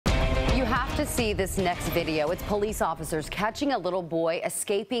have to see this next video. It's police officers catching a little boy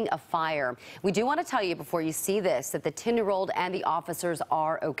escaping a fire. We do want to tell you before you see this that the 10-year-old and the officers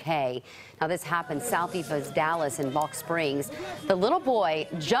are okay. Now, this happened southeast of Dallas in Balch Springs. The little boy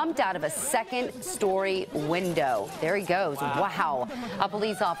jumped out of a second-story window. There he goes. Wow. A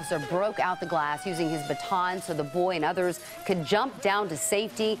police officer broke out the glass using his baton so the boy and others could jump down to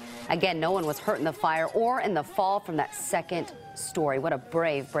safety. Again, no one was hurt in the fire or in the fall from that second story. What a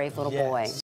brave little boy.